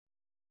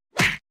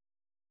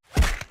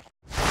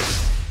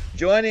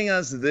Joining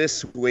us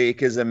this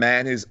week is a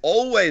man who's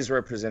always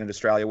represented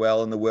Australia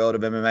well in the world of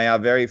MMA, our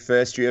very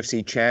first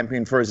UFC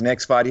champion. For his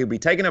next fight, he'll be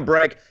taking a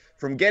break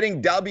from getting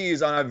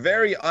W's on our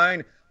very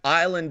own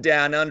island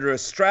down under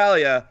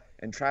Australia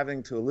and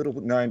traveling to a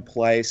little-known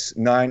place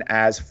known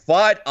as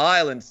Fight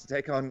Island to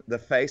take on the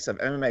face of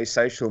MMA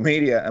social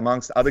media,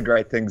 amongst other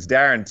great things.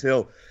 Darren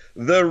Till,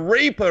 the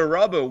Reaper,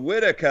 Robert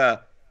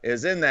Whittaker,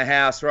 is in the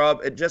house. Rob,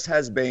 it just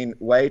has been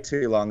way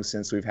too long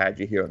since we've had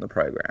you here on the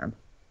program.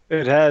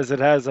 It has.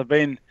 I've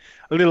been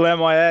a little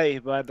MIA,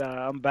 but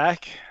I'm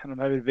back and I'm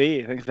happy to be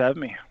here. Thanks for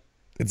having me.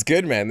 It's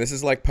good, man. This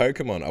is like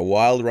Pokemon. A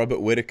wild Robert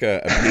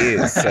Whittaker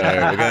appears, so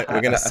we're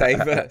gonna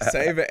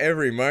savor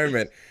every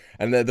moment.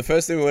 And the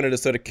first thing we wanted to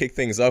sort of kick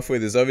things off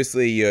with is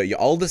obviously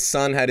your oldest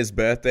son had his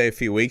birthday a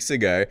few weeks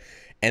ago.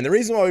 And the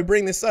reason why we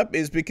bring this up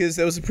is because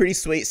there was a pretty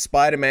sweet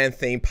Spider-Man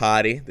themed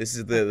party. This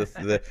is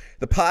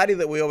the party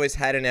that we always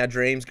had in our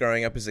dreams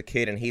growing up as a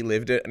kid, and he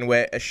lived it. And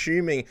we're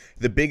assuming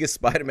the biggest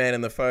Spider-Man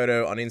in the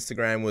photo on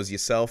Instagram was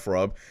yourself,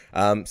 Rob.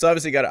 So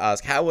obviously got to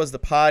ask, how was the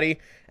party?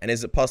 And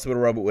is it possible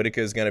Robert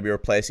Whittaker is going to be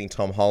replacing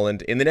Tom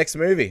Holland in the next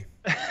movie?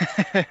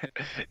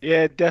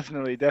 Yeah,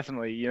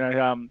 definitely. You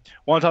know,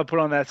 once I put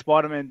on that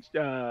Spider-Man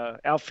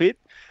outfit,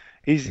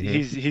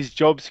 his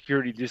job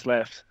security just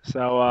left.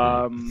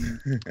 So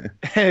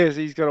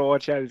he's got to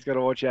watch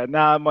out.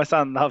 Nah, my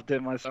son loved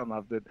it.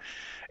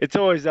 It's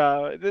always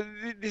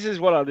this is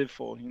what I live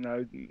for. You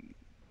know,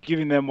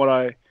 giving them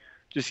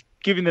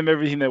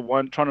everything they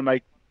want, trying to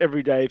make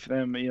every day for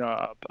them, you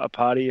know, a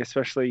party,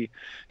 especially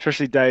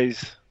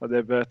days like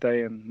their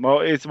birthday. And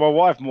it's my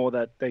wife more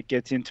that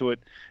gets into it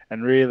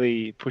and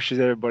really pushes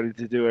everybody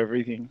to do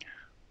everything.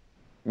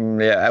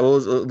 Yeah, it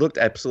looked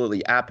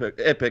absolutely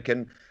epic.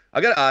 And I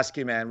got to ask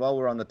you, man, while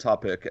we're on the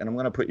topic, and I'm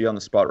going to put you on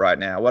the spot right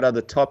now, what are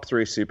the top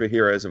 3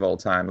 superheroes of all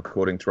time,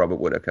 according to Robert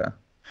Whittaker?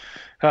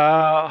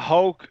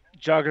 Hulk,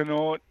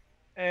 Juggernaut,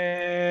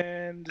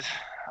 and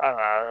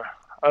I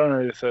don't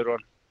know the third one.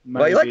 Maybe.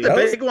 Well, you like the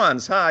big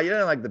ones, huh? You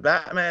don't like the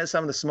Batman,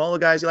 some of the smaller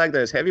guys. You like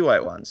those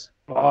heavyweight ones.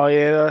 Oh,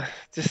 yeah.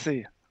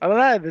 I don't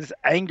know, they're just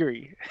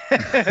angry.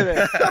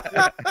 they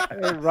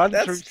run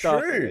through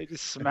stuff. And they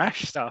just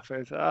smash stuff.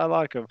 I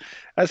like them.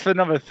 As for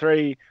number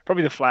 3,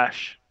 probably the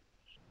Flash.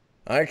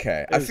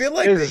 Okay, I feel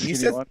like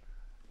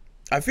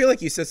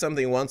you said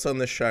something once on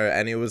the show,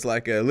 and it was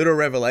like a little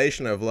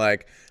revelation of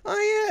like,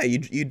 oh yeah,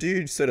 you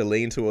do sort of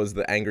lean towards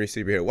the angry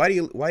superhero. Why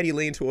do you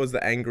lean towards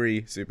the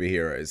angry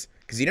superheroes?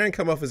 Because you don't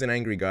come off as an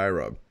angry guy,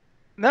 Rob.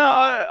 No,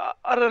 I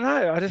don't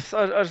know. I just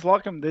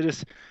like them. They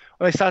just,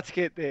 when they start to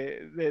get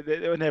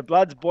when their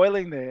blood's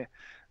boiling, they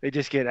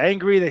just get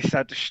angry. They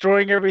start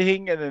destroying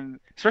everything, and then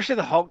especially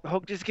the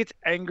Hulk just gets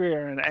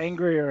angrier and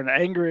angrier and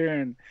angrier,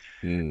 and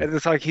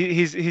it's like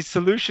his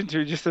solution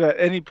to just about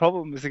any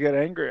problem is to get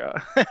angrier.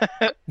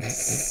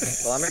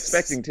 Well, I'm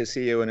expecting to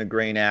see you in a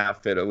green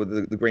outfit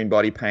with the green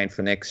body paint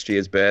for next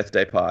year's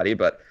birthday party,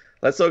 but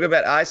let's talk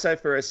about ISO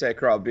for a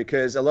sec, Rob,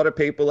 because a lot of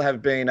people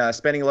have been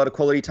spending a lot of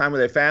quality time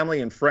with their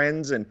family and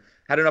friends and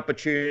had an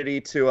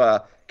opportunity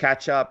to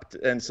catch up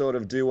and sort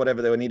of do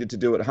whatever they needed to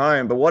do at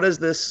home. But what has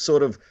this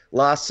sort of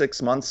last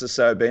 6 months or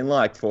so been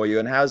like for you?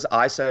 And how's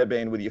ISO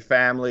been with your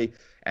family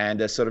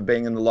and sort of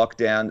being in the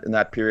lockdown in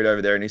that period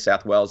over there in New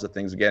South Wales that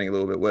things are getting a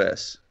little bit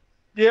worse?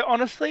 Yeah,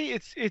 honestly,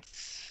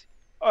 it's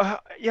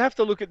you have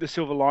to look at the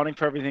silver lining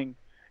for everything.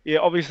 Yeah,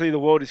 obviously the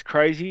world is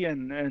crazy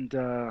and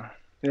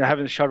you know,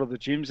 having to shut all the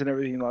gyms and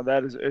everything like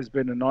that has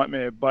been a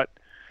nightmare. But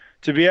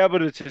to be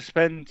able to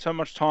spend so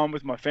much time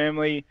with my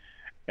family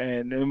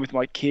and with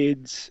my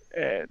kids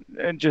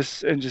and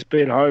just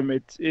be at home,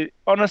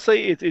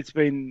 honestly it's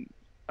been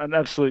an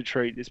absolute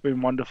treat. It's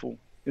been wonderful.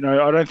 You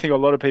know, I don't think a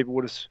lot of people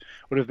would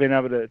have been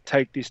able to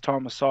take this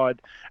time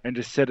aside and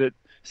just set it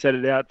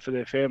out for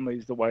their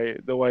families the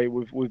way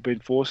we've been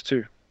forced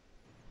to.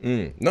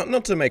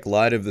 Not to make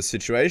light of the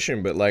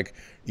situation, but like,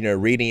 you know,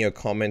 reading your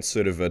comments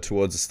sort of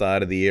towards the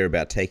start of the year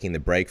about taking the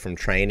break from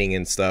training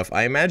and stuff,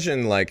 I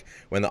imagine like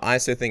when the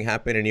ISO thing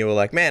happened and you were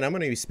like, man, I'm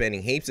going to be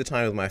spending heaps of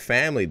time with my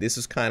family. This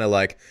is kind of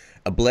like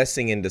a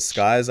blessing in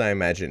disguise, I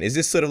imagine. Is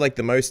this sort of like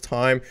the most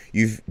time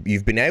you've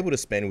been able to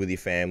spend with your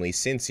family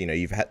since, you know,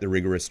 you've had the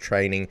rigorous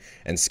training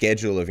and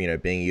schedule of, you know,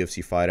 being a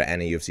UFC fighter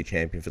and a UFC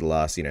champion for the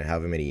last, you know,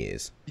 however many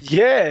years?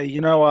 Yeah,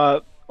 you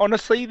know,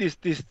 honestly,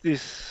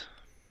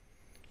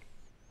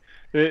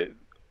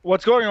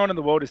 what's going on in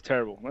the world is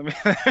terrible. Let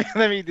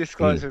me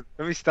disclose it.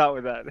 Let me start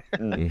with that.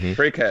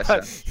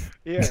 Precursor.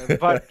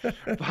 But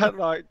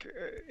like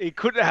it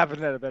couldn't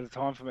happen at a better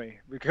time for me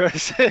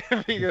because I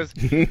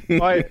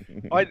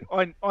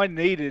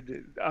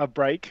needed a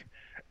break,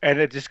 and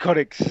it just got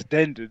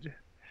extended,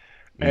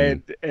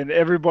 and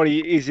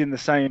everybody is in the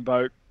same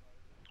boat.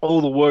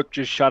 All the work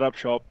just shut up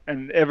shop,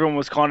 and everyone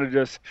was kind of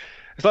just.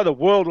 It's like the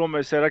world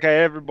almost said,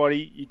 okay,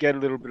 everybody, you get a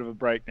little bit of a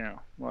break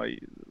now.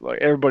 Like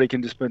everybody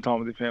can just spend time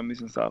with their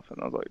families and stuff.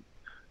 And I was like,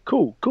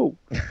 cool.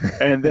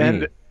 And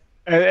then,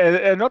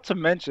 and not to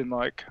mention,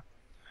 like,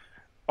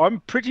 I'm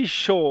pretty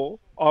sure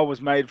I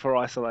was made for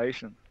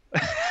isolation.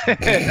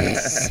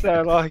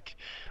 So like,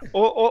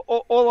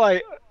 all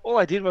I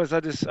did was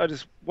I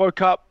just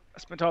woke up, I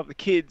spent time with the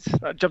kids.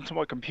 I jumped to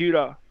my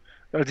computer.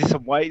 I did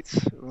some weights.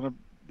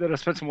 Then I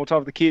spent some more time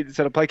with the kids.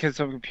 And I played games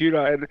on the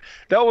computer. And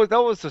that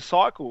was the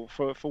cycle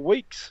for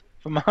weeks,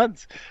 for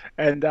months.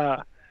 And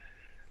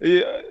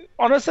yeah,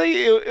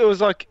 honestly, it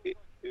was like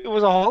it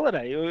was a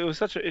holiday. It was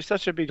such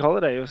a big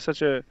holiday. It was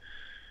such yeah,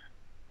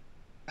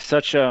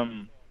 such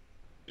an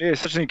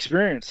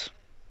experience.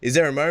 Is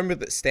there a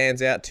moment that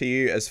stands out to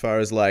you as far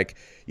as like,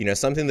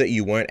 something that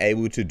you weren't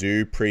able to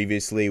do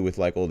previously with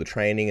like all the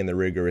training and the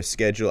rigorous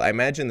schedule? I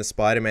imagine the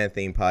Spider-Man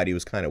theme party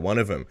was kind of one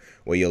of them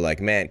where you're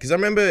like, man, because I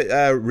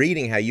remember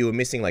reading how you were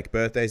missing like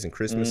birthdays and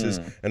Christmases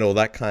and all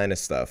that kind of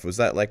stuff. Was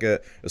that like a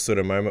sort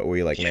of moment where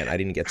you're like, man, I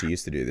didn't get to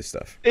used to do this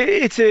stuff?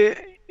 There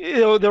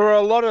are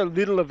a lot of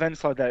little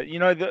events like that.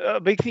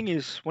 The big thing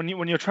is when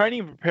you're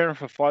training and preparing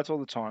for fights all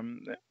the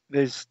time,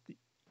 it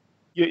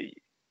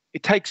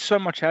takes so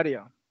much out of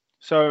you.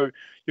 So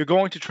you're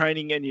going to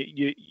training, and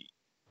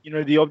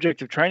the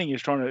object of training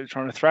is trying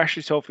to thrash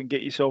yourself and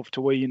get yourself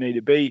to where you need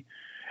to be,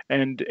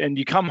 and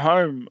you come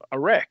home a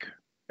wreck,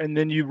 and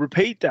then you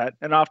repeat that,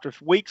 and after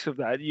weeks of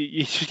that,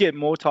 you just get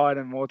more tired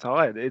and more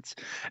tired. It's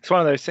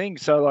one of those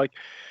things. So like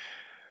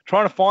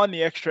trying to find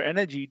the extra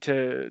energy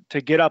to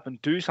get up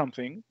and do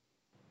something.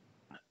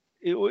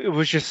 It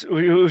was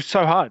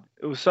so hard.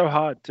 It was so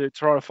hard to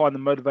try to find the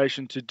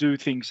motivation to do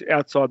things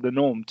outside the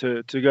norm,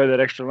 to go that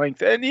extra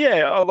length. And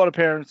yeah, a lot of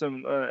parents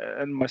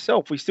and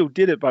myself, we still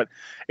did it, but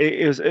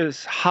it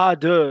was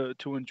harder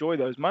to enjoy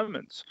those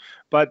moments.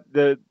 But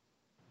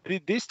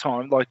this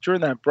time, like during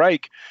that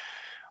break,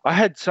 I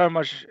had so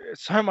much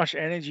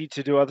energy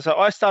to do other stuff.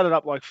 I started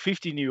up like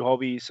 50 new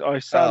hobbies. I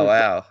started. Oh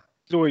wow.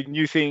 Doing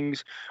new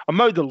things. I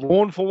mowed the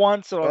lawn for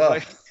once, and I was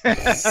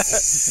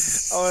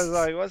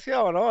like, what's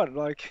going on?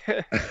 Like,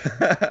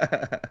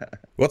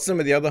 what's some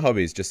of the other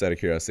hobbies, just out of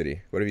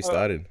curiosity? What have you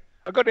started?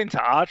 I got into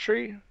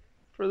archery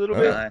for a little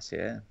bit. Nice,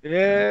 yeah.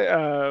 Yeah,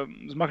 I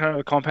was mucking over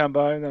a compound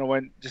bow, and then I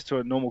went just to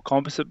a normal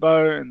composite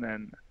bow, and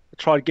then I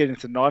tried to get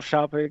into knife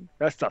sharpening.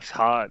 That stuff's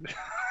hard.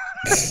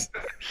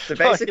 So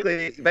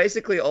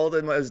basically all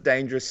the most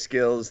dangerous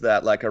skills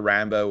that like a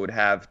Rambo would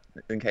have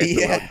in case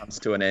the world comes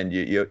to an end,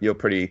 you're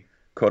pretty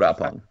caught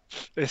up on.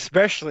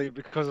 Especially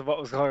because of what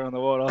was going on in the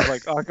world. I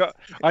was like,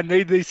 I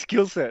need these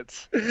skill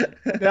sets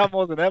now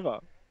more than ever.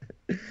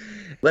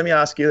 Let me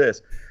ask you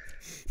this.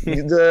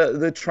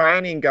 The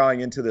training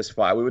going into this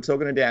fight, we were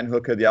talking to Dan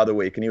Hooker the other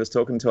week, and he was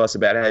talking to us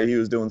about how he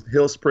was doing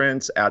hill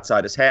sprints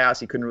outside his house.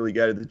 He couldn't really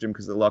go to the gym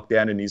because of the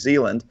lockdown in New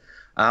Zealand.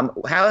 How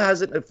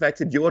has it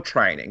affected your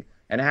training,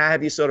 and how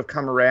have you sort of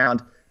come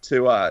around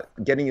to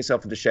getting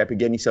yourself into shape and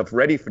getting yourself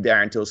ready for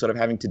Darren Till, sort of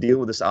having to deal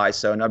with this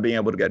ISO and not being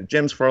able to go to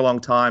gyms for a long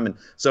time and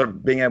sort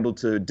of being able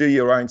to do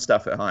your own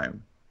stuff at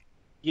home?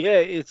 Yeah,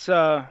 it's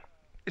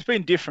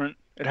been different.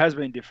 It has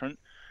been different.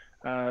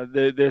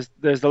 There's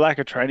the lack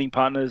of training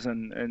partners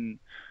and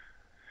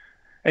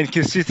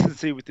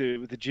consistency with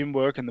the gym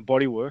work and the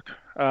body work.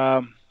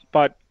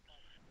 But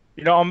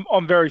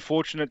I'm very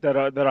fortunate that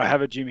I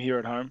have a gym here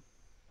at home,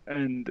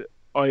 and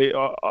I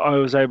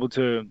was able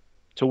to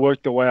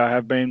work the way I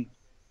have been.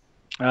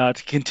 To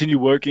continue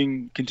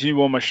working,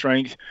 continue on my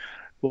strength,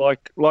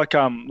 like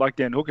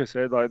Dan Hooker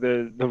said, like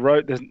the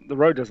road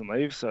doesn't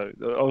leave. So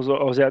I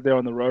was out there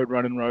on the road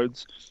running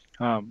roads,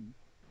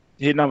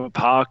 hitting up a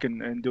park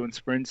and doing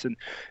sprints and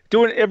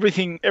doing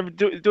everything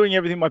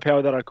in my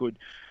power that I could.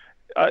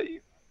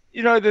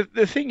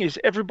 The thing is,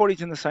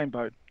 everybody's in the same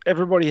boat.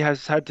 Everybody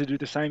has had to do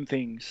the same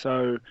thing.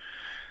 So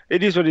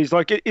it is what it is.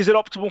 Like, is it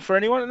optimal for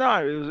anyone?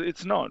 No,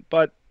 it's not.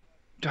 But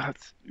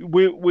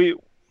we're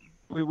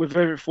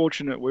very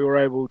fortunate. We were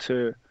able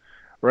to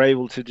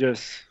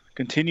just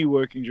continue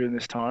working during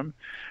this time,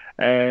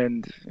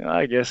 and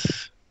I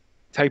guess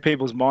take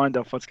people's mind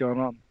off what's going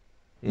on.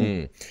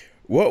 Mm.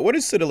 What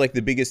is sort of like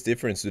the biggest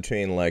difference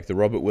between like the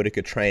Robert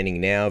Whittaker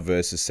training now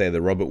versus say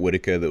the Robert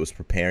Whittaker that was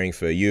preparing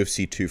for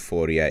UFC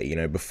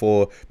 248?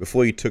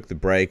 Before you took the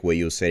break, where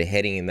you were sort of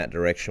heading in that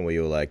direction, where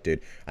you were like,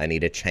 dude, I need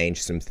to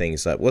change some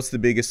things up. What's the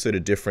biggest sort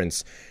of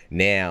difference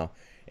now?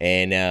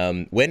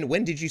 And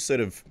when did you sort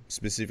of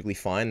specifically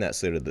find that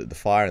sort of the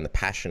fire and the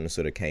passion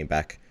sort of came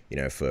back,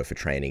 for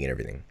training and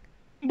everything?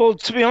 Well,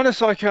 to be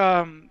honest, like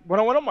when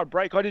I went on my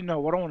break, I didn't know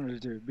what I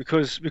wanted to do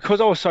because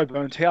I was so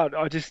burnt out.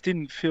 I just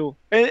didn't feel,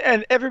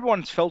 and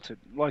everyone's felt it.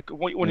 Like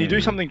when you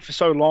do something for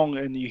so long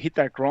and you hit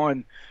that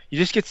grind, you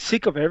just get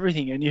sick of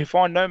everything and you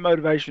find no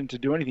motivation to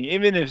do anything,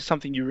 even if it's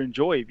something you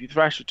enjoy. If you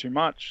thrash it too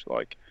much,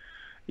 like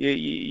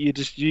you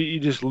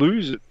just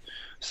lose it.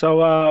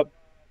 So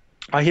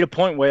I hit a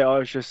point where I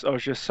was just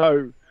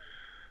so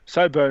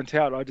burnt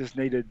out. I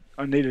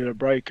needed a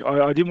break.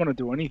 I didn't want to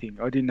do anything.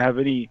 I didn't have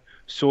any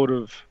sort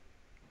of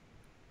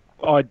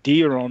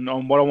idea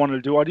on what I wanted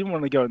to do. I didn't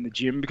want to go in the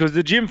gym because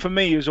the gym for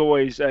me is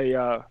always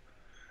a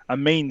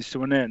means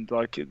to an end.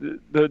 Like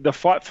the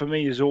fight for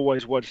me is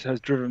always what has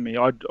driven me.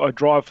 I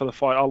drive for the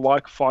fight. I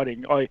like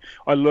fighting.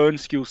 I learn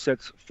skill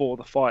sets for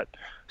the fight.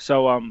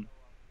 So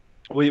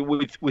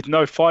with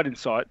no fight in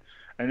sight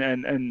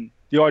and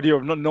the idea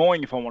of not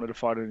knowing if I wanted to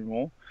fight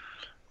anymore,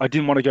 I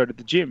didn't want to go to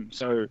the gym.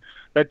 So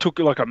that took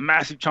like a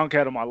massive chunk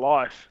out of my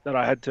life that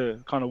I had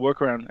to kind of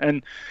work around.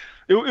 And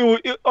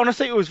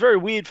honestly, it was very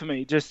weird for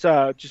me, just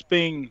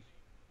being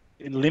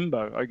in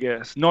limbo, I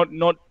guess. Not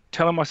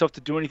telling myself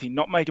to do anything,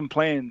 not making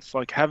plans,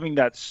 like having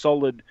that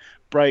solid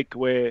break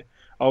where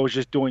I was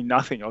just doing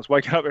nothing. I was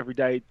waking up every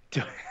day,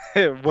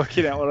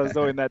 working out what I was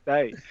doing that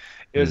day.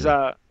 It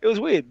was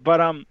weird,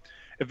 but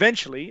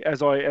eventually,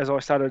 as I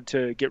started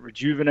to get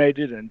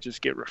rejuvenated and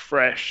just get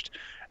refreshed,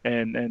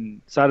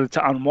 and started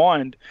to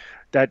unwind,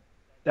 that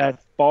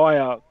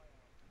fire,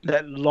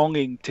 that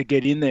longing to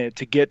get in there,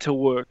 to get to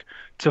work,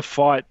 to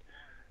fight,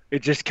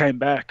 it just came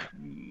back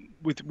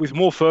with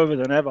more fervor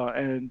than ever.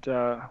 And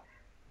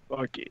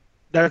like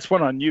that's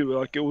when I knew,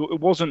 like it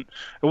wasn't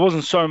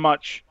so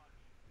much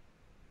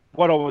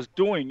what I was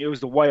doing, it was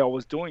the way I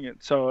was doing it.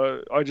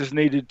 So I just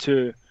needed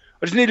to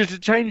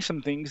change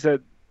some things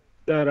that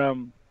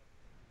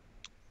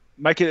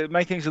make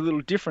things a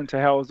little different to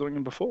how I was doing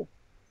them before.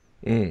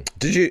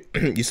 Did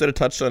you sort of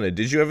touched on it,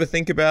 did you ever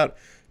think about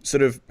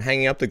sort of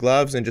hanging up the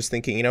gloves and just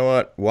thinking, you know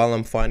what, while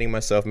I'm finding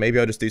myself, maybe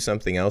I'll just do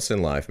something else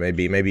in life,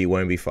 maybe it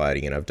won't be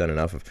fighting and I've done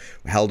enough, of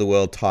held a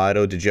world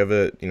title? Did you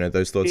ever,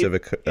 those thoughts ever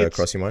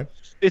cross your mind?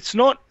 It's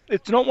not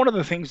one of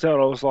the things that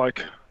I was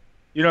like,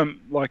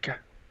 like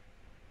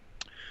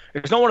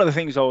it's not one of the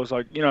things I was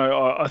like,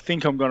 I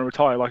think I'm going to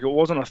retire. Like, it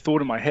wasn't a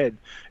thought in my head.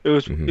 It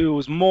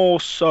was more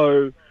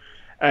so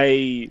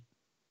I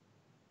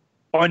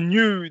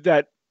knew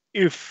that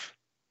if,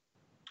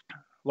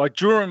 like,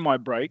 during my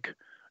break,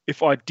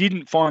 if I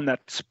didn't find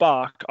that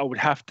spark, I would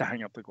have to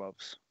hang up the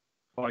gloves.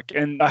 Like,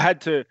 and I had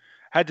to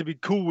be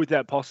cool with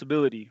that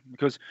possibility,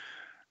 because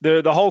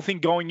the whole thing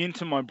going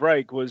into my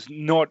break was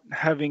not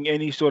having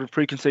any sort of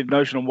preconceived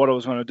notion on what I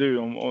was going to do,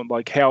 on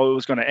like how it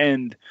was going to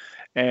end,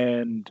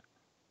 and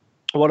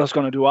what I was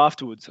going to do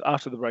afterwards,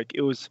 after the break.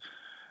 It was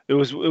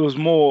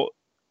more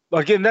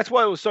like, and that's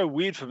why it was so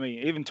weird for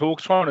me. Even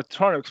trying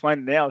to explain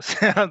it now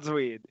sounds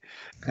weird.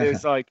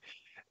 It's like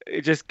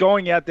just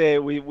going out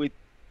there with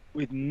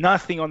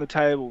nothing on the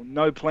table,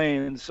 no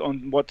plans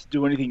on what to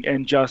do, anything,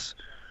 and just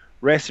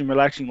resting,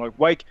 relaxing.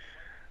 Like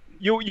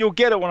you'll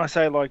get it when I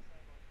say, like,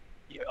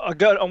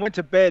 I went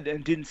to bed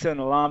and didn't set an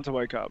alarm to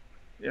wake up.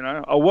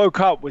 I woke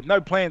up with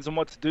no plans on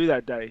what to do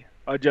that day.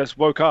 I just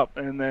woke up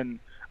and then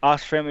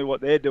ask family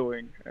what they're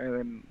doing, and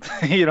then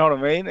you know what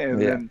I mean,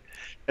 and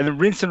then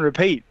rinse and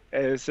repeat.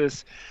 And it's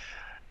just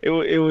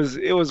it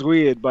was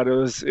weird, but it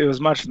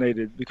was much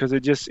needed, because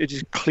it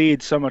just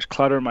cleared so much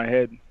clutter in my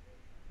head.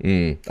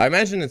 I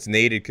imagine it's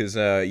needed because,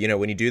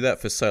 when you do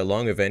that for so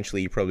long,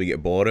 eventually you probably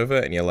get bored of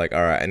it and you're like,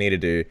 all right, I need to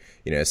do,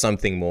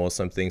 something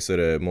sort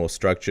of more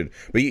structured.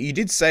 But you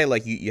did say,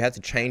 like, you had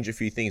to change a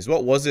few things.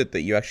 What was it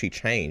that you actually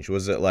changed?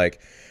 Was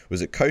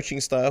it coaching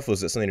stuff?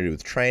 Was it something to do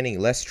with training,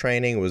 less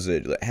training? Was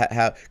it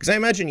how? Because I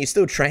imagine you're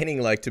still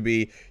training, like, to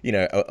be,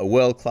 a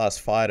world-class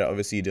fighter.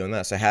 Obviously you're doing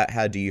that. So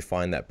how do you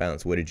find that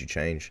balance? What did you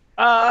change?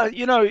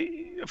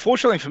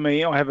 Fortunately for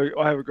me, I have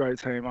a great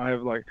team. I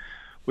have, like,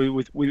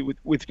 with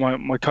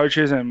my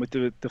coaches and with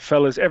the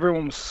fellas,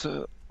 everyone's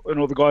and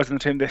all the guys in the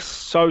team, they're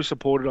so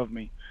supportive of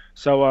me.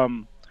 So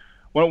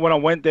when I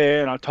went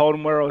there and I told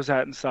them where I was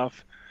at and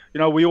stuff,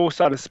 we all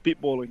started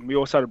spitballing. We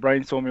all started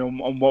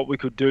brainstorming on what we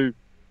could do.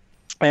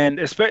 And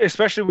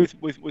especially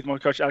with my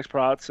coach Alex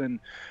Pratt and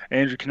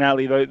Andrew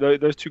Canali,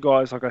 those two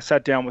guys, like, I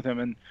sat down with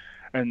them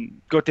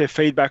and got their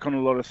feedback on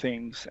a lot of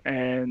things,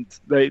 and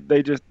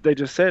they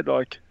just said,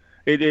 like,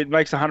 it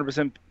makes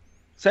 100%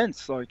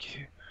 sense.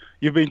 Like,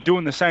 you've been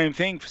doing the same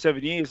thing for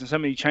 7 years, and so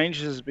many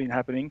changes has been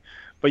happening,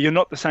 but you're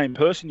not the same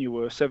person you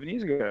were 7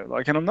 years ago.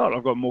 Like, and I'm not.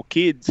 I've got more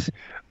kids.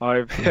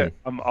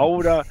 I'm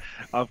older.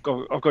 I've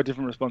got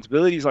different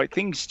responsibilities. Like,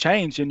 things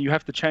change, and you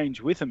have to change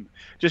with them.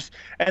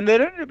 And they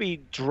don't need to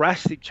be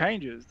drastic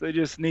changes. They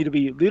just need to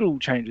be little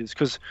changes.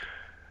 Because,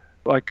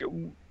 like,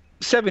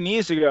 7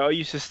 years ago, I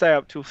used to stay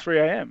up till 3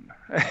 a.m.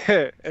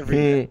 every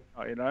day,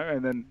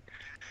 and then,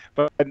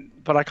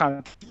 but I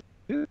can't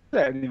do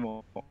that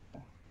anymore,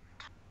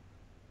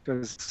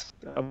 because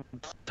I'm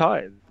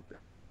tired.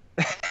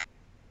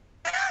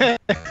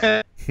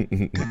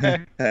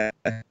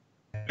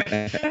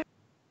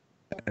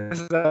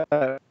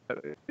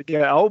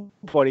 Old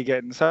body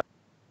getting so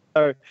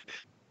I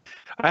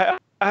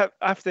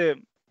have to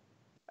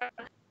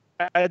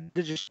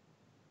just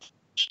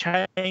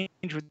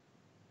change with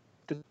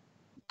the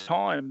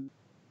times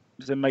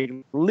and make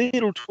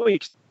little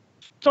tweaks.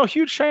 It's not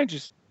huge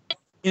changes.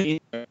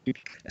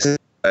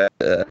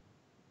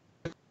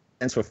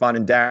 For fun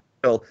and Darren,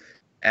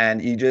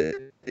 and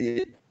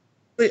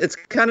it's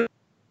kind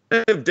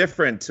of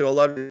different to a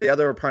lot of the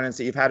other opponents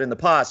that you've had in the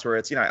past, where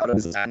it's, you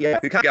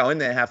can't go in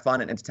there, have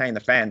fun and entertain the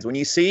fans. When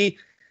you see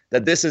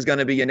that this is going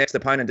to be your next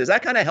opponent, does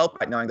that kind of help,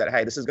 like, knowing that,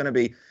 hey, it's still going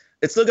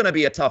to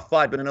be a tough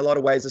fight, but in a lot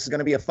of ways this is going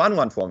to be a fun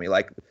one for me?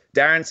 Like,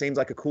 Darren seems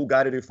like a cool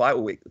guy to do fight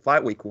week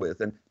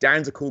with, and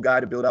Darren's a cool guy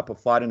to build up a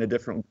fight in a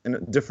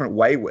different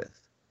way with.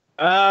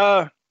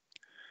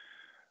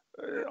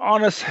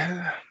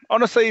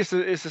 Honestly, it's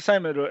the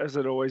same as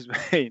it always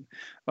been.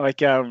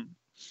 Like,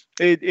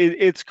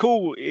 it's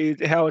cool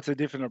how it's a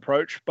different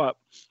approach, but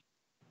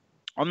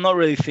I'm not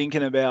really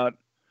thinking about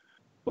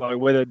like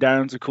whether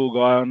Darren's a cool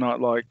guy or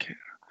not. Like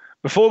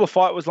before the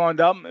fight was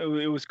lined up,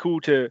 it was cool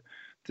to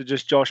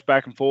just josh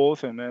back and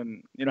forth and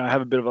then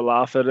have a bit of a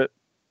laugh at it,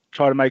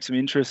 try to make some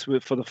interest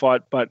for the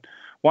fight. But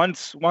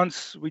once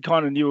we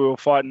kind of knew we were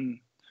fighting,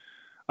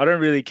 I don't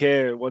really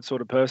care what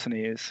sort of person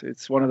he is.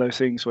 It's one of those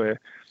things where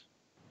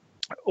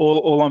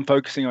all I'm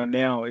focusing on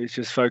now is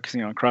just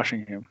focusing on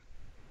crushing him.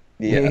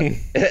 Yeah,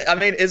 I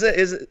mean, is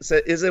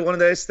it one of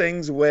those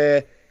things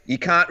where you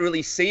can't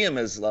really see him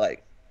as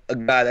like a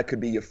guy that could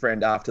be your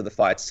friend after the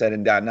fight's said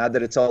and done? Now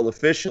that it's all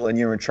official and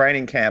you're in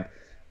training camp,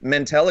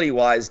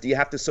 mentality-wise, do you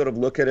have to sort of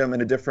look at him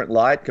in a different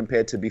light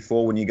compared to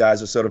before when you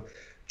guys were sort of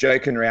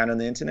joking around on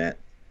the internet?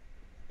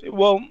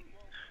 Well,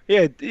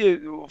 yeah.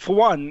 For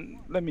one,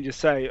 let me just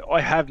say,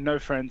 I have no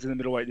friends in the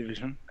middleweight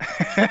division.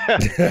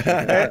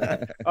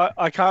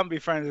 I can't be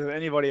friends with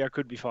anybody I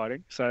could be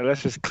fighting. So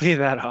let's just clear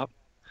that up.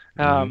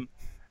 And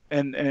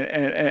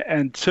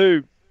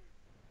two,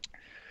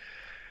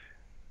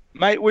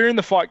 mate, we're in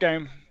the fight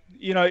game.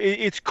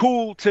 It's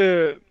cool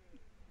to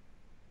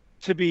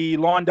be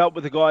lined up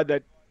with a guy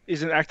that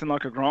isn't acting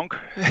like a Gronk.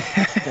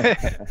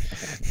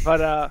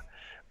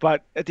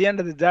 But at the end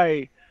of the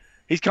day,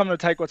 he's coming to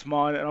take what's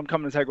mine, and I'm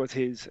coming to take what's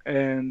his.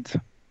 And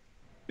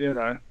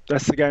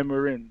that's the game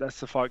we're in. That's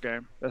the fight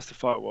game. That's the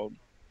fight world.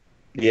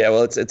 Yeah,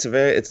 well, it's going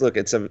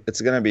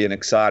to be an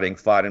exciting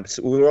fight, and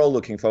we're all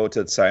looking forward to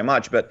it so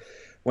much. But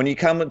when you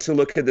come to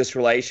look at this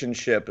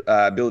relationship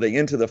building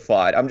into the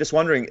fight, I'm just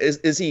wondering,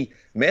 is he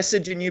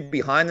messaging you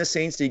behind the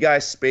scenes? Do you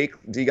guys speak?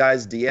 Do you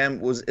guys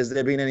DM? Has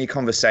there been any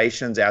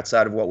conversations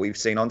outside of what we've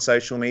seen on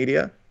social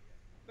media?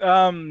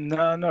 No,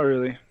 not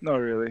really. Not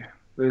really.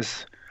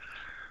 There's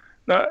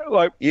no,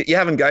 like you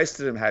haven't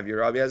ghosted him, have you,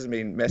 Rob? He hasn't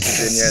been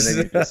messaging you and then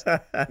you're just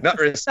not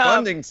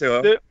responding to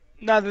him.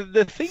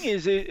 The thing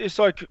is, it's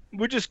like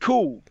we're just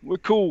cool. We're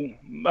cool.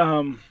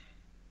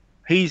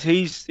 He's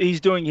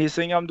doing his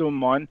thing. I'm doing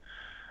mine.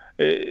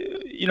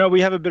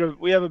 We have a bit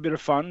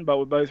of fun, but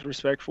we're both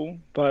respectful.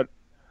 But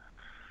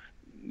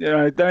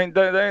don't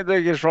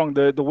get us wrong.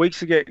 The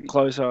weeks are getting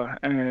closer,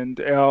 and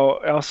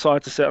our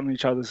sights are set on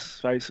each other's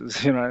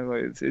faces.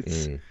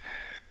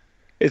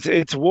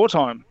 It's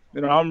wartime.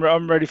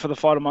 I'm ready for the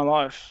fight of my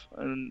life,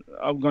 and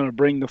I'm going to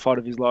bring the fight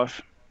of his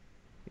life.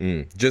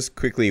 Just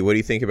quickly, what do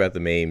you think about the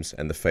memes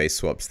and the face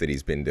swaps that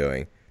he's been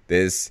doing?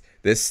 There's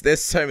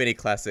so many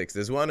classics.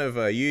 There's one of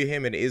you,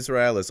 him, and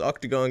Israel as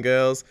Octagon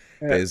Girls.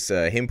 Yeah. There's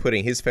him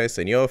putting his face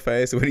on your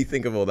face. What do you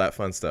think of all that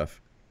fun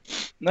stuff?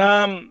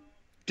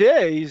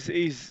 Yeah, he's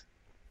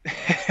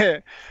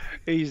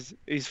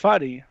he's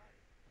funny.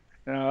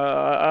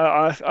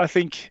 I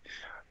think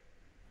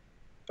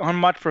I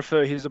much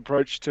prefer his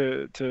approach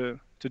to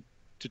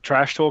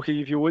trash talking,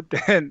 if you would,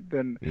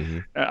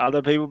 than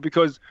other people,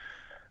 because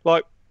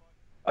like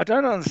I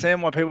don't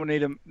understand why people need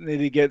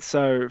to get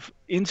so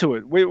into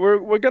it.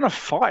 We're gonna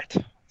fight.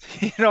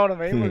 You know what I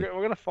mean?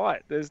 We're gonna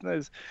fight. I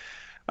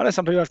know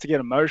some people have to get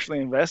emotionally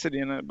invested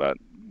in it, but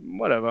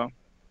whatever.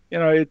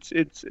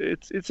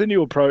 It's a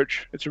new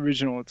approach. It's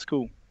original. It's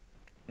cool.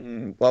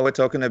 While we're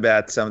talking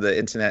about some of the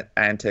internet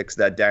antics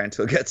that Darren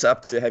Till gets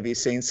up to, have you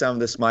seen some of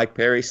this Mike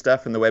Perry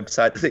stuff on the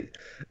website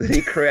that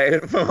he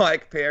created for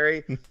Mike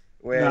Perry?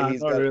 Where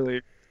he's not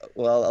really.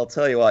 Well, I'll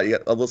tell you what.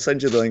 We'll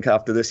send you the link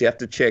after this. You have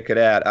to check it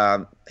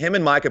out. Him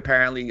and Mike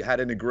apparently had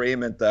an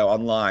agreement, though,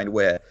 online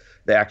where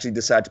they actually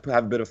decided to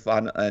have a bit of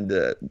fun and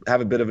have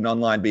a bit of an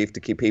online beef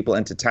to keep people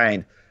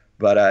entertained.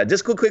 But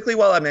just quickly,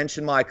 while I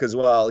mention Mike as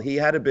well, he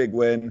had a big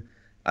win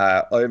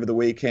over the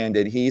weekend,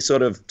 and he's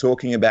sort of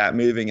talking about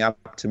moving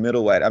up to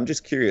middleweight. I'm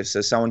just curious,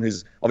 as someone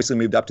who's obviously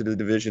moved up to the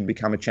division,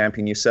 become a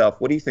champion yourself,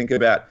 what do you think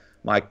about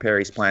Mike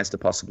Perry's plans to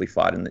possibly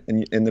fight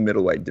in the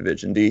middleweight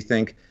division? Do you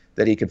think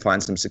that he could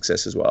find some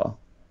success as well?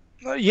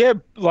 Yeah,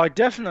 like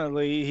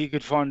definitely he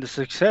could find the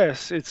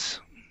success.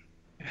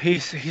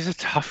 He's a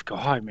tough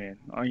guy, man.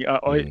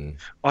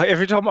 I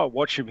every time I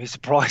watch him, he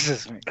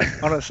surprises me,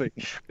 honestly.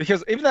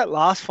 Because even that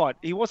last fight,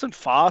 he wasn't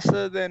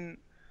faster than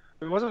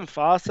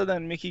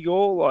Mickey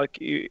Gall.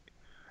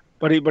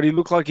 But he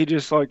looked like he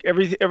just like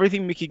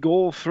everything Mickey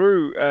Gall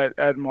threw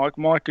at Mike.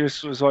 Mike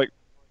just was like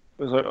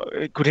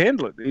he could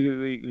handle it.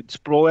 He could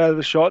sprawl out of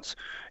the shots.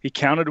 He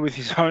countered with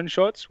his own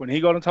shots. When he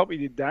got on top, he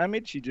did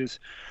damage.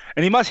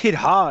 And he must hit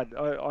hard.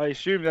 I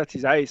assume that's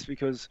his ace,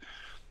 because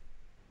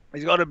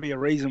there's got to be a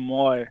reason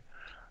why.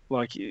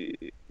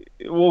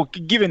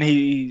 Given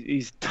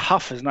he's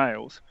tough as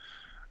nails,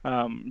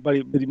 but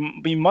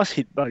he must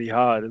hit bloody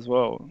hard as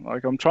well.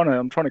 Like I'm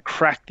trying to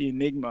crack the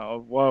enigma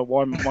of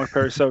why Mike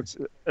Perry is so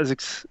as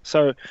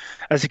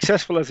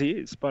successful as he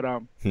is. But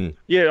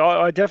yeah,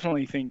 I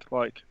definitely think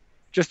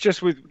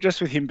just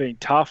with him being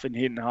tough and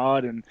hitting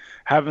hard and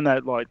having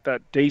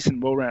that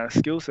decent well-rounded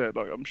skill set,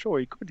 I'm sure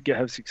he could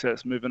have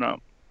success moving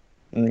up.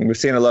 We've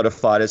seen a lot of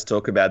fighters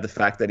talk about the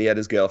fact that he had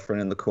his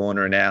girlfriend in the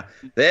corner, and now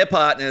their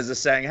partners are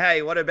saying,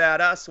 "Hey, what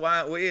about us? Why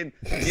aren't we in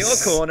your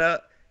corner?"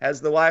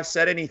 Has the wife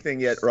said anything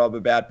yet, Rob,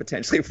 about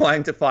potentially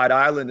flying to Fight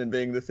Island and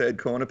being the third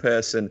corner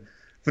person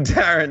for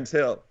Darren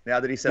Till, now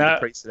that he set No. the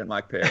precedent,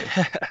 Mike Perry?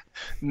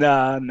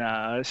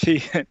 Nah. She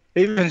thought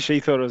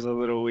it was a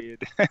little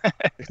weird.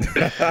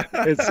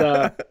 It's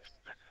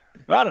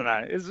I don't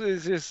know.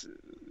 It's just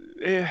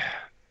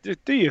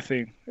do your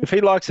thing. If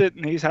he likes it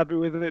and he's happy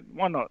with it,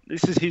 why not?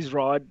 This is his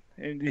ride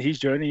and his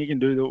journey. He can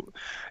do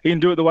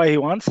it the way he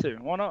wants to.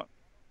 Why not?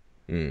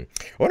 I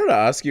wanted to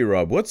ask you,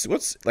 Rob, what's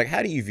like,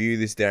 how do you view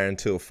this Darren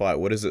Till fight?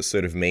 What does it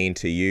sort of mean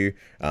to you?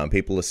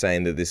 People are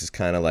saying that this is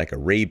kind of like a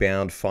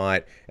rebound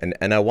fight, and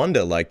I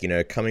wonder, like, you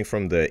know, coming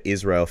from the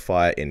Israel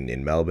fight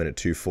in Melbourne at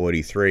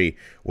 243,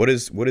 what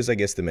is I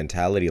guess the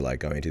mentality like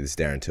going into this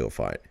Darren Till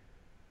fight?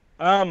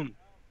 I'm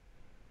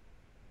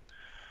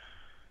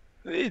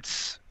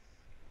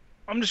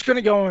just going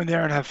to go in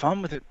there and have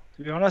fun with it.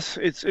 To be honest,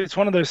 it's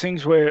one of those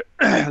things where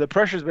the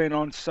pressure's been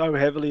on so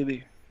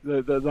heavily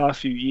the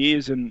last few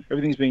years, and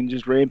everything's been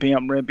just ramping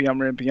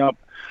up.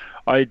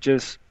 I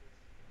just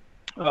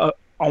I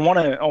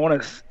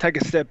want to take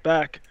a step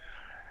back,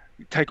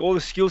 take all the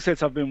skill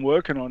sets I've been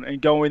working on,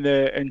 and go in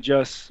there and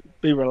just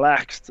be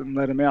relaxed and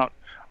let them out.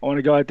 I want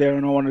to go out there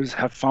and I want to just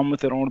have fun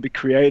with it. I want to be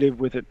creative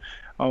with it.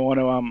 I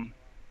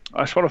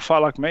just want to fight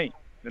like me.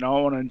 You know,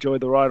 I want to enjoy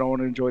the ride. I want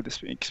to enjoy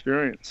this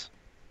experience.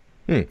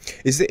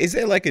 Is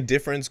there like a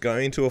difference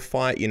going to a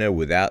fight, you know,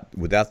 without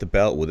the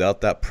belt,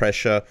 without that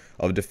pressure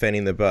of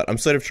defending the belt?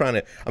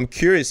 I'm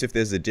curious if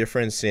there's a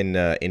difference in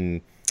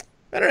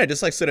I don't know,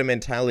 just like sort of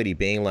mentality,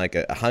 being like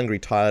a hungry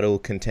title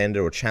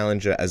contender or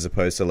challenger as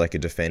opposed to like a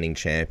defending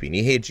champion.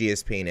 You hear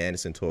GSP and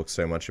Anderson talk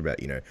so much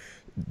about, you know,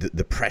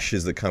 the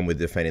pressures that come with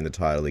defending the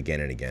title again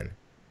and again.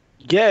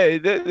 Yeah,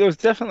 there was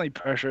definitely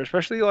pressure,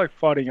 especially like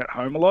fighting at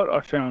home a lot.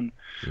 I found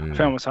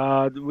was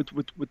hard with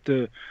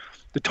the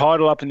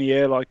title up in the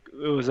air. Like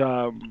it was,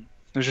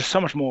 there's just so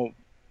much more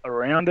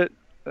around it.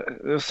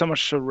 There's so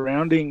much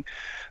surrounding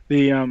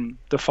the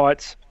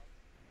fights.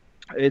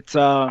 It's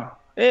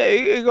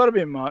it got a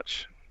bit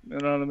much. You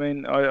know what I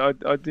mean?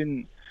 I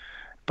didn't,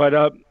 but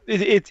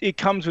it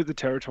comes with the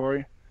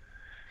territory.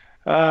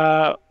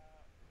 Yeah,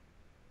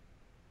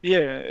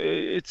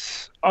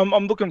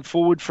 I'm looking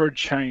forward for a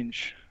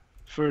change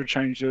to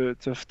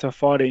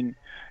fighting,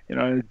 you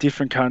know, a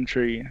different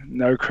country,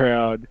 no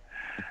crowd,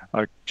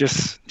 like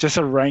just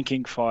a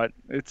ranking fight.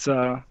 It's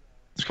gonna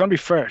be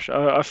fresh.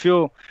 I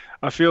feel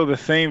the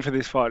theme for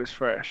this fight is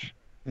fresh.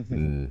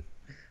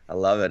 I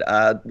love it.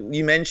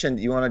 You mentioned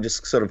you want to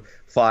just sort of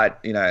fight,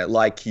 you know,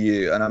 like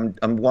you, and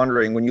I'm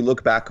wondering, when you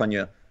look back on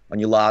your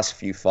last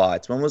few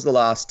fights, when was the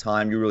last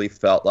time you really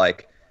felt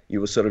like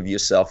you were sort of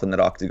yourself in that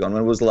octagon?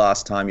 When was the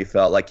last time you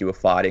felt like you were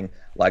fighting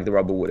like the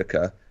Robert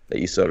Whittaker that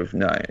you sort of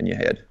know in your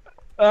head?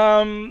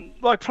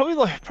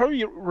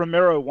 Probably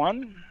Romero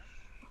 1,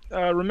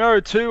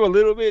 Romero 2 a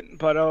little bit,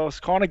 but I was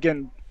kind of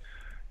getting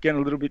a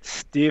little bit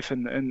stiff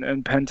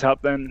and pent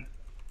up then.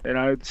 You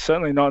know,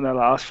 certainly not in that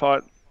last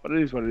fight, but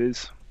it is what it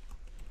is.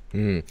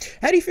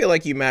 How do you feel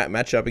like you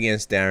match up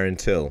against Darren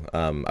Till?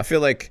 I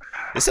feel like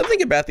there's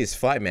something about this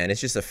fight, man.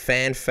 It's just a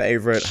fan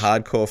favorite,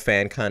 hardcore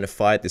fan kind of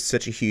fight. There's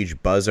such a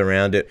huge buzz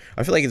around it.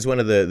 I feel like it's one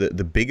of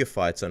the bigger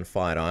fights on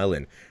Fight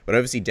Island. But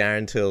obviously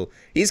Darren Till,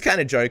 he's kind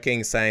of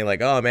joking, saying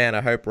like, "Oh man, I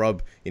hope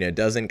Rob, you know,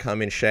 doesn't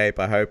come in shape.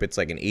 I hope it's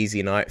like an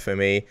easy night for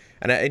me."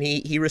 And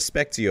he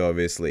respects you,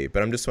 obviously.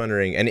 But I'm just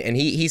wondering, and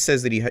he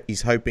says that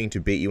he's hoping to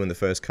beat you in the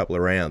first couple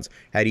of rounds.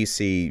 How do you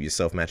see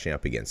yourself matching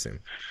up against him?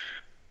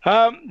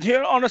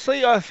 Yeah,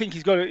 honestly, I think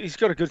he's got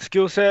a good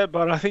skill set,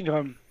 but I think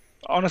I'm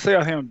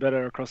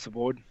better across the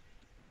board.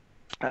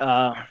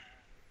 I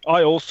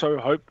also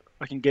hope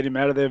I can get him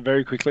out of there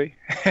very quickly,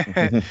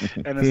 and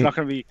it's not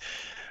going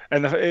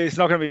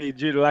to be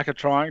due to lack of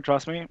trying.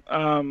 Trust me.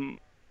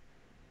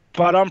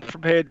 But I'm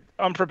prepared.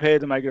 I'm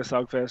prepared to make it a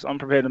slugfest. I'm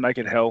prepared to make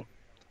it hell.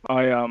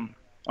 I'm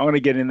going to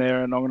get in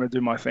there and I'm going to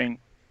do my thing.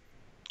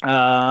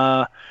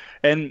 And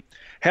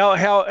how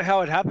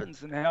it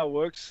happens and how it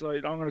works, so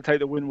I'm going to take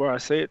the win where I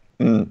see it.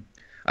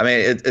 I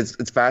mean,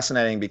 it's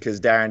fascinating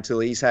because Darren Till,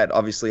 he's had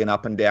obviously an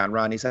up and down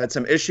run. He's had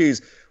some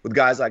issues with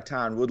guys like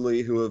Tyron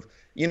Woodley who have,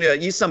 you know,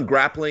 used some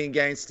grappling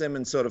against him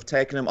and sort of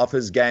taken him off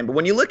his game. But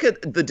when you look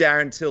at the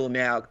Darren Till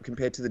now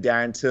compared to the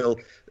Darren Till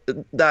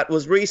that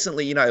was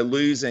recently, you know,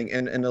 losing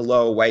in a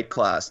lower weight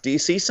class, do you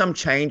see some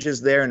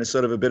changes there and a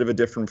sort of a bit of a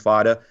different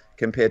fighter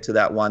compared to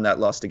that one that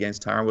lost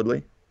against Tyron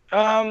Woodley?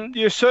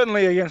 Yeah,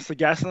 certainly against the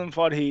Gastelum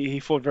fight, he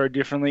fought very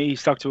differently. He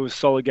stuck to a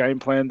solid game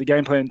plan. The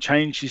game plan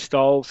changed his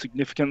style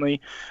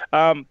significantly.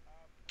 But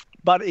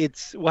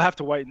we'll have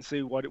to wait and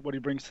see what he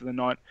brings to the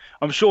night.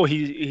 I'm sure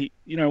he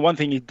you know, one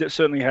thing he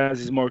certainly has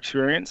is more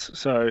experience,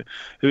 so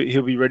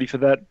he'll be ready for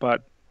that.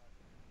 But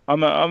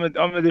I'm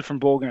a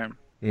different ball game.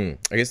 I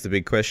guess the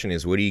big question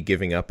is, what are you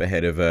giving up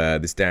ahead of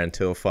this Darren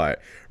Till fight?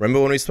 Remember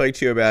when we spoke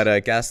to you about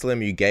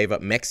Gastelum, you gave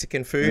up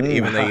Mexican food,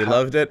 even though you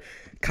loved it.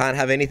 Can't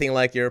have anything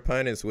like your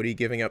opponents. What are you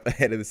giving up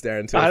ahead of this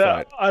Darren Till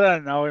fight? I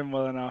don't know him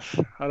well enough.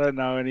 I don't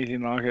know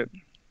anything like it.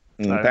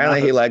 Apparently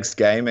he likes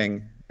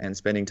gaming and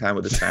spending time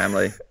with his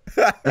family.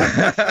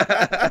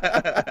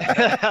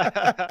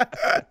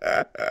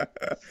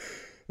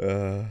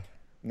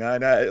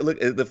 No. Look,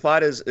 the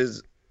fight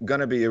is going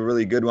to be a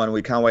really good one.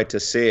 We can't wait to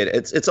see it.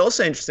 It's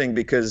also interesting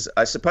because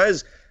I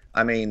suppose,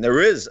 I mean, there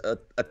is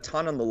a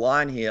ton on the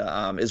line here.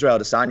 Israel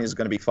Adesanya is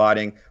going to be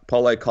fighting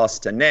Paulo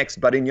Costa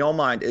next. But in your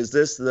mind, is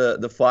this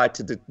the fight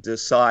to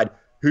decide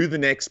who the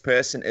next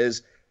person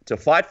is to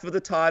fight for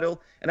the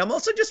title? And I'm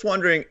also just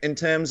wondering, in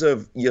terms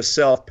of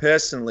yourself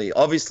personally,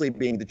 obviously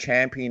being the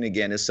champion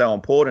again is so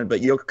important,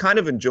 but you're kind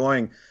of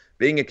enjoying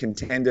being a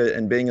contender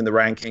and being in the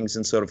rankings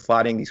and sort of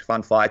fighting these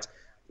fun fights.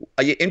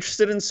 Are you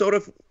interested in sort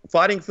of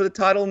fighting for the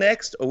title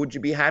next, or would you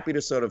be happy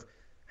to sort of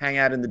hang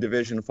out in the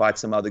division and fight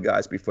some other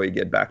guys before you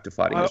get back to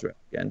fighting Israel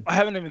again? I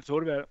haven't even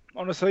thought about it.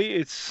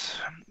 Honestly,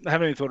 I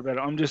haven't even thought about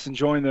it. I'm just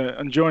enjoying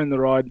the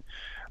ride.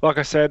 Like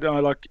I said,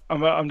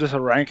 I'm just a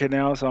ranker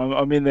now, so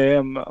I'm in there.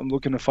 I'm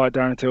looking to fight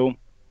Darren Till,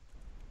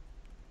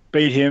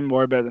 beat him,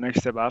 worry about the next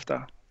step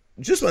after.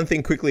 Just one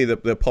thing quickly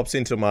that pops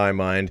into my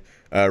mind,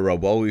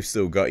 Rob, while we've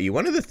still got you.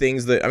 One of the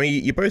things that, I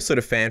mean, you're both sort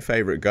of fan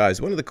favorite guys.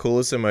 One of the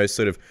coolest and most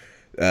sort of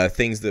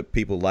things that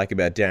people like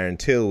about Darren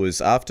Till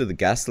was after the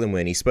Gastelum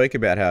win, he spoke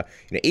about how,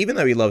 you know, even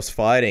though he loves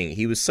fighting,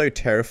 he was so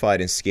terrified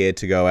and scared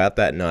to go out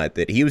that night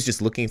that he was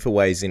just looking for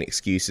ways and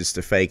excuses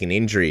to fake an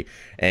injury.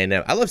 And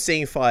I love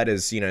seeing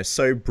fighters, you know,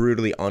 so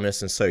brutally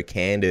honest and so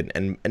candid.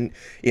 And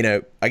you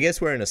know, I guess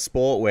we're in a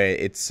sport where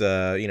it's,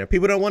 you know,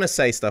 people don't want to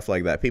say stuff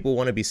like that. People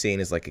want to be seen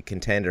as like a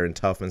contender and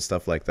tough and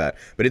stuff like that.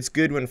 But it's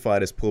good when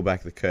fighters pull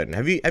back the curtain.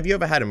 Have you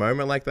ever had a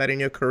moment like that in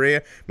your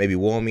career? Maybe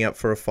warming up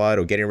for a fight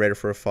or getting ready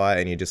for a fight,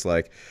 and you're just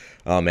like,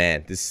 oh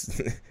man,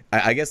 this.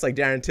 I guess like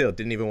Darren Till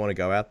didn't even want to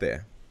go out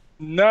there.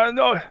 No,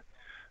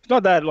 it's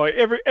not that. Like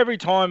every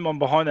time I'm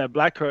behind that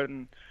black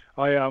curtain,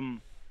 I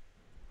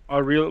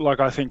really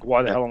like. I think,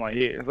 why the hell am I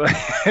here?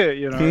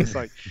 You know, it's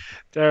like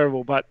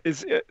terrible, but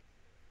it's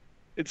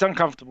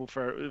uncomfortable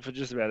for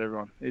just about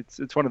everyone.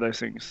 It's one of those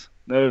things.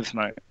 Nerves,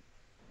 mate.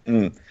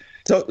 Mm.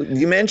 So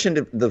you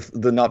mentioned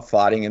the not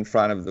fighting in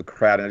front of the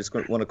crowd, and I just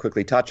want to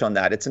quickly touch on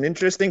that. It's an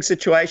interesting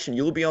situation.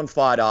 You'll be on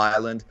Fight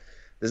Island.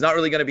 There's not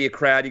really going to be a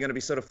crowd. You're going to be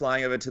sort of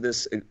flying over to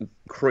this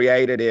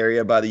created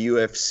area by the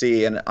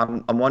UFC, and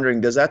I'm wondering,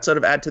 does that sort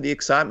of add to the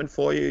excitement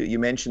for you? You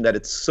mentioned that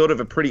it's sort of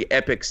a pretty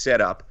epic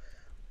setup.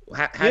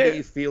 How do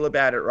you feel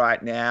about it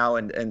right now,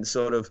 and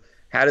sort of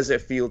how does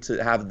it feel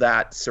to have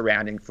that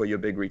surrounding for your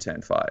big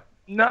return fight?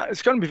 No,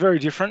 it's going to be very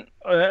different,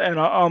 and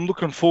I'm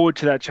looking forward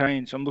to that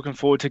change. I'm looking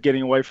forward to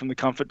getting away from the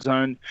comfort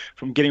zone,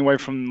 from getting away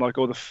from like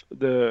all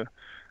the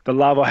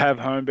love I have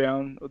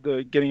homebound,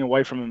 getting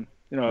away from,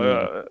 you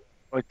know,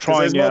 like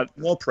trying out.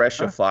 More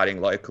pressure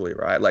fighting locally,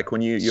 right? Like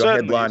when you're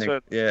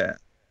headlining, yeah.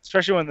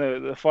 Especially when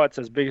the fight's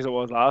as big as it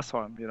was last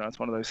time, you know, it's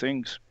one of those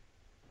things.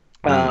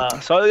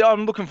 So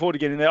I'm looking forward to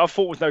getting there. I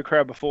fought with no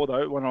crowd before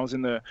though, when I was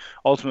in the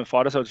Ultimate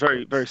Fighter, so it's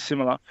very, very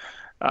similar.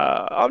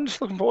 I'm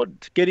just looking forward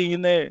to getting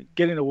in there,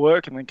 getting to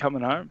work, and then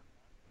coming home.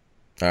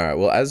 All right.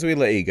 Well, as we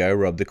let you go,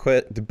 Rob,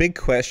 the big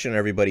question on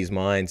everybody's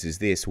minds is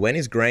this: when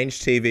is Grange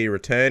TV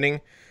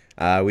returning?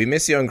 We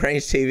miss you on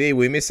Grange TV.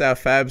 We miss our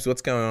Fabs.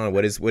 What's going on?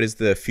 What is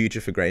the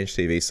future for Grange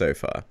TV so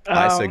far?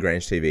 ISO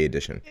Grange TV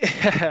edition.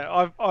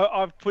 Yeah,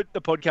 I've put the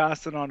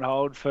podcasting on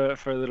hold for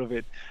a little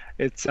bit.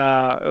 It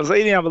was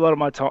eating up a lot of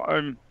my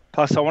time.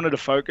 Plus, I wanted to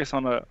focus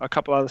on a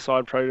couple other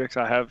side projects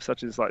I have,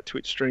 such as like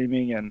Twitch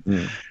streaming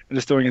and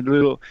just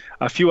doing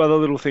a few other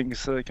little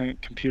things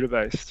computer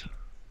based.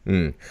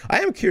 I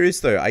am curious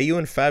though. Are you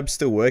and Fab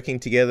still working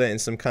together in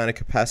some kind of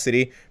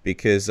capacity?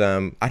 Because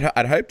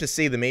I'd hope to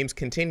see the memes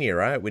continue.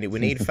 Right? We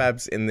need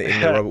Fabs in the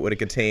Robert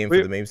Whittaker team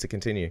for the memes to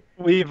continue.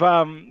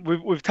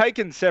 We've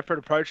taken separate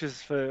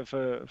approaches for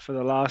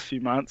the last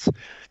few months,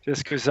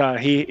 just because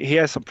he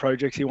has some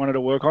projects he wanted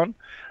to work on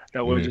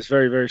that were just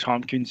very, very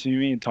time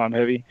consuming and time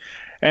heavy,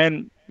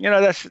 and you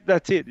know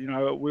that's it. You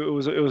know,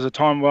 it was a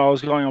time where I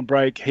was going on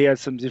break. He had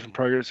some different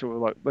projects, so we're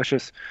like, let's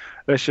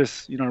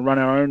just you know, run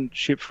our own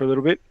ship for a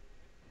little bit,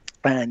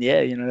 and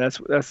yeah, you know, that's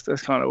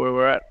kind of where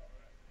we're at.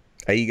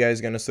 Are you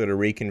guys going to sort of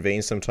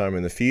reconvene sometime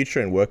in the future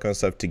and work on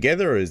stuff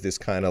together, or is this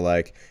kind of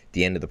like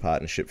the end of the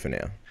partnership for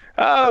now?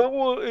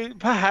 Well,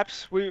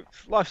 perhaps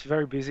life's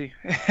very busy.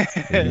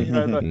 You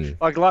know,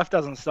 like life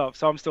doesn't stop.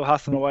 So I'm still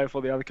hustling away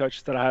for the other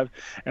coaches that I have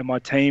and my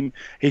team.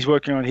 He's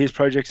working on his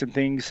projects and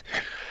things.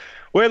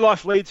 Where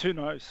life leads, who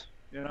knows?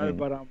 You know,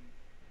 but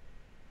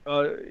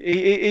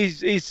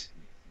he's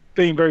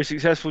being very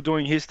successful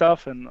doing his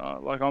stuff, and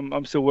like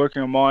I'm still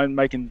working on mine,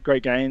 making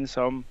great gains.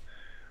 So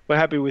we're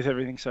happy with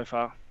everything so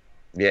far.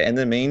 Yeah, in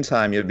the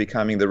meantime, you're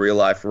becoming the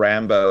real-life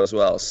Rambo as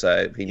well,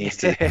 so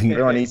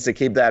everyone needs to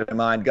keep that in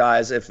mind.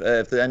 Guys, if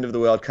the end of the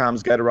world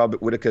comes, go to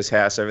Robert Whittaker's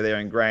house over there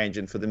in Grange,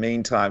 and for the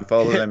meantime,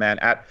 follow the man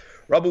at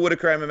Robert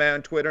Whittaker MMA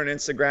on Twitter and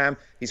Instagram.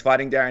 He's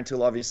fighting Darren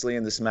Till, obviously,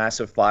 in this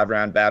massive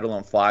 5-round battle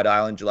on Fight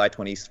Island, July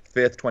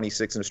 25th,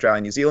 26th in Australia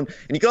and New Zealand.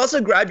 And you can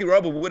also grab your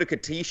Robert Whittaker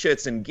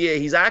T-shirts and gear.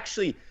 He's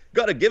actually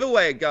got a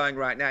giveaway going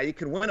right now. You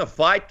can win a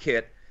fight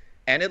kit.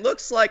 And it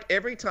looks like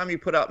every time you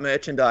put up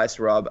merchandise,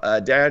 Rob,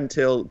 Darren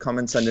Till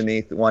comments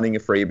underneath wanting a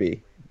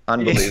freebie.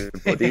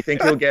 Unbelievable. Do you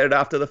think he'll get it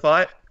after the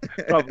fight?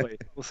 Probably.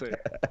 We'll see.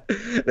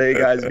 There you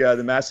guys go.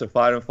 The massive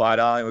fight on Fight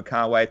Island. We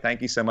can't wait.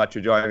 Thank you so much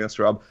for joining us,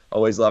 Rob.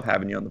 Always love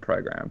having you on the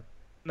program.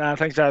 Nah,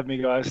 thanks for having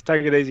me, guys.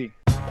 Take it easy.